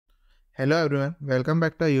Hello everyone, welcome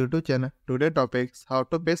back to our YouTube channel. Today's topic is how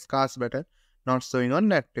to best cast button not showing on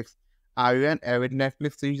Netflix. Are you an avid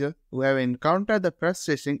Netflix user who have encountered the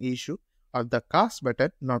frustrating issue of the cast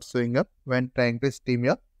button not showing up when trying to stream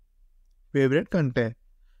your favorite content?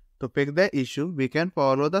 To fix the issue, we can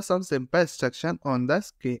follow some simple instruction on the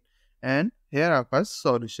screen. And here our first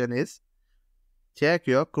solution is check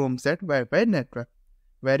your Chromecast Wi-Fi network.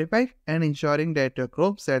 Verify and ensuring that your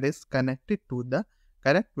Chromecast is connected to the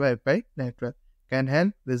correct Wi-Fi network can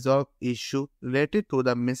help resolve issues related to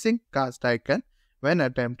the missing cast icon when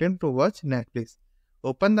attempting to watch Netflix.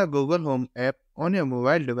 Open the Google Home app on your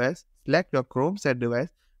mobile device. Select your Chromecast device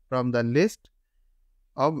from the list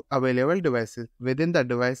of available devices. Within the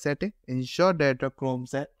device setting, ensure that your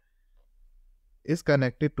Chromecast is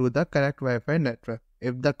connected to the correct Wi-Fi network.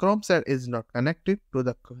 If the Chromecast is not connected to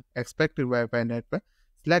the expected Wi-Fi network,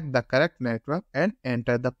 select the correct network and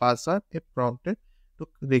enter the password if prompted to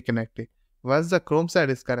reconnect it. Once the Chromecast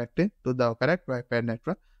is connected to the correct Wi-Fi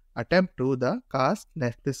network, attempt to cast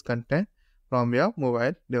Netflix content from your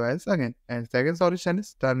mobile device again. And second solution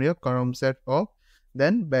is turn your Chromecast off,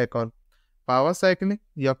 then back on. Power cycling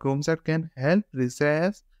your Chromecast can help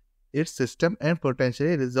reset its system and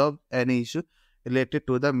potentially resolve any issue related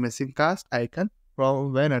to the missing cast icon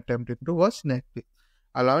from when attempting to watch Netflix,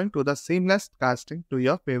 allowing to the seamless casting to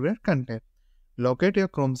your favorite content. Locate your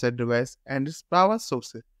Chromecast device and its power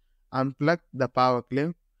sources. Unplug the power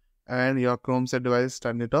clamp and your Chromecast device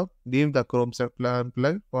turn it off. Leave the Chromecast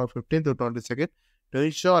unplugged for 15 to 20 seconds to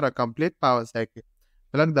ensure a complete power cycle.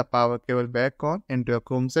 Plug the power cable back on into your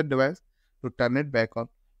Chromecast device to turn it back on.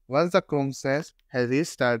 Once the Chromecast has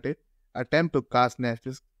restarted, attempt to cast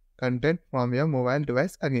Netflix content from your mobile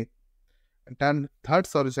device again. Third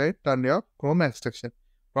solution, turn your Chrome extension.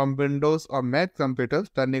 From Windows or Mac computers,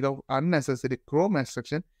 turning off unnecessary Chrome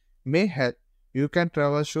extension may help. You can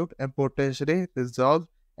troubleshoot and potentially resolve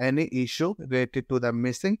any issue related to the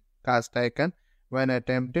missing cast icon when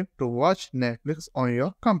attempting to watch Netflix on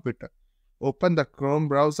your computer. Open the Chrome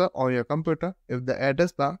browser on your computer. If the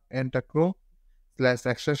address bar, enter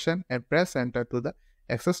Chrome/extension and press enter to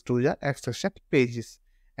access to your extension pages.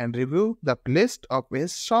 And review the list of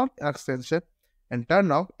installed extensions and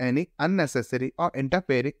turn off any unnecessary or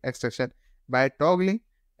interfering extension by toggling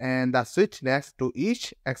and the switch next to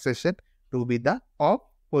each extension to be the off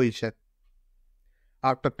position.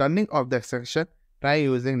 After turning off the extension, try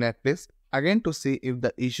using Netflix again to see if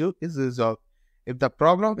the issue is resolved. If the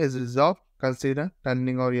problem is resolved, consider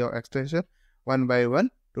turning on your extension one by one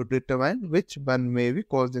to determine which one may be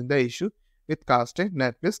causing the issue with casting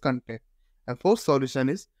Netflix content. And fourth solution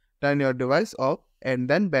is turn your device off and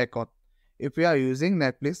then back on. If you are using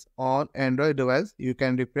Netflix on Android device, you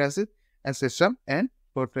can refresh it as system and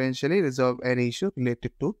potentially resolve any issue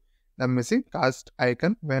related to the missing cast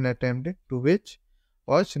icon when attempting to watch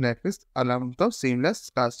Netflix, allowing the seamless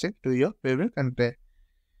casting to your favorite content.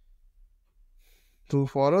 To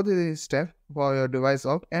follow these steps for your device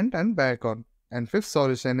off and turn back on. And fifth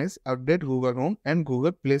solution is update Google Home and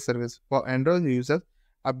Google Play service. For Android users,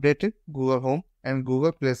 updated Google Home and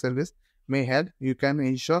Google Play service may help. You can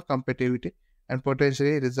ensure compatibility and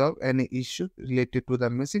potentially resolve any issue related to the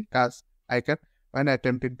missing cast icon when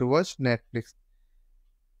attempting to watch Netflix.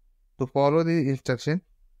 To follow the instruction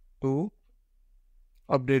to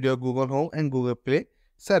update your Google Home and Google Play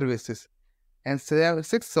services. And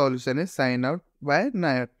sixth solution is sign out by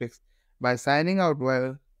Netflix. By signing out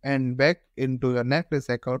and back into your Netflix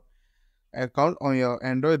account on your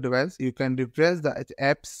Android device, you can refresh the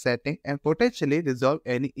app setting and potentially resolve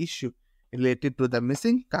any issue related to the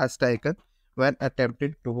missing cast icon when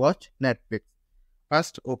attempting to watch Netflix.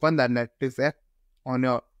 First, open the Netflix app on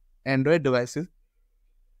your Android devices.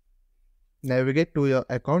 Navigate to your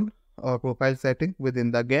account or profile setting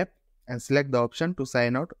within the gap and select the option to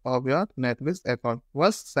sign out of your Netflix account.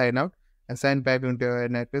 Once sign out and sign back into your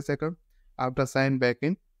Netflix account, after sign back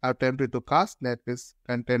in, attempt to cast Netflix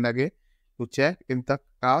content again to check if the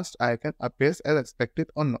cast icon appears as expected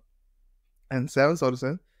or not. And seventh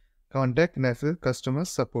solution, contact Netflix customer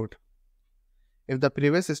support. If the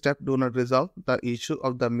previous step do not resolve the issue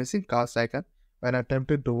of the missing cast icon when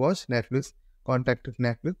attempting to watch Netflix, contact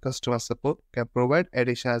Netflix customer support can provide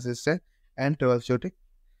additional assistance and troubleshooting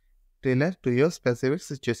tailored to your specific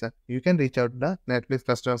situation. You can reach out to the Netflix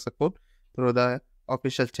customer support through the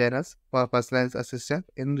official channels for personalized assistance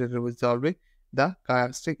in resolving the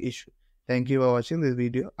casting issue. Thank you for watching this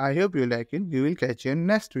video. I hope you like it. We will catch you in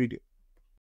next video.